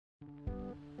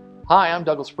Hi, I'm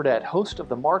Douglas Burdett, host of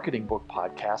the Marketing Book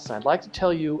Podcast, and I'd like to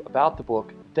tell you about the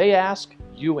book, They Ask,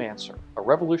 You Answer, a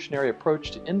revolutionary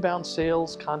approach to inbound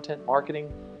sales, content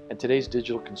marketing, and today's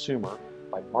digital consumer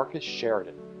by Marcus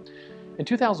Sheridan. In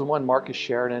 2001, Marcus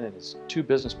Sheridan and his two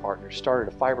business partners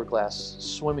started a fiberglass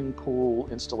swimming pool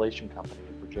installation company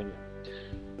in Virginia.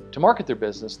 To market their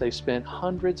business, they spent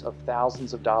hundreds of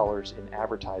thousands of dollars in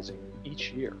advertising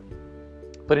each year.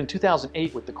 But in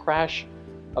 2008, with the crash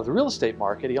of the real estate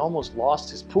market, he almost lost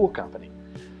his pool company.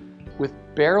 With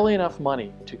barely enough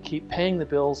money to keep paying the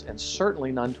bills and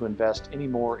certainly none to invest any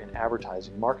more in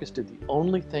advertising, Marcus did the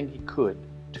only thing he could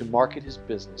to market his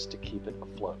business to keep it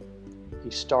afloat. He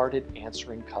started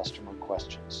answering customer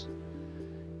questions.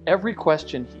 Every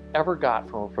question he ever got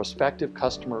from a prospective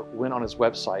customer went on his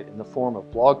website in the form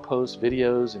of blog posts,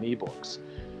 videos, and ebooks.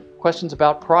 Questions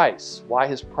about price, why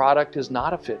his product is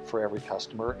not a fit for every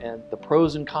customer, and the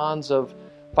pros and cons of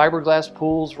fiberglass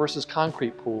pools versus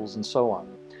concrete pools, and so on.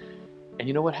 And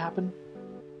you know what happened?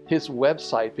 His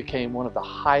website became one of the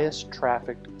highest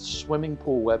trafficked swimming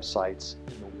pool websites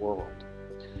in the world.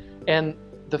 And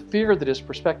the fear that his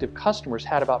prospective customers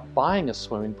had about buying a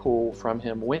swimming pool from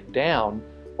him went down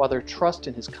while their trust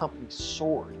in his company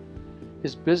soared.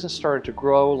 His business started to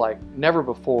grow like never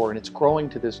before, and it's growing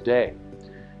to this day.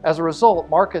 As a result,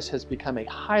 Marcus has become a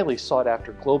highly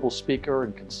sought-after global speaker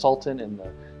and consultant in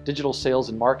the digital sales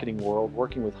and marketing world,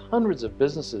 working with hundreds of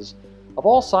businesses of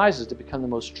all sizes to become the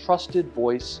most trusted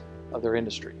voice of their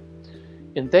industry.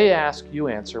 In They Ask, You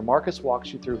Answer, Marcus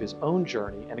walks you through his own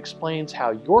journey and explains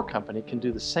how your company can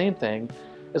do the same thing,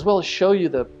 as well as show you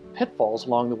the pitfalls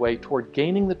along the way toward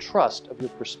gaining the trust of your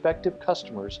prospective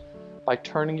customers by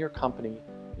turning your company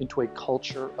into a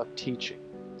culture of teaching.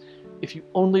 If you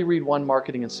only read one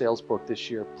marketing and sales book this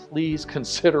year, please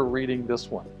consider reading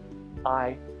this one.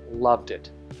 I loved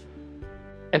it.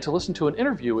 And to listen to an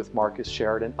interview with Marcus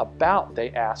Sheridan about They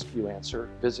Ask, You Answer,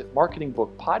 visit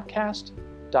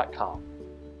marketingbookpodcast.com.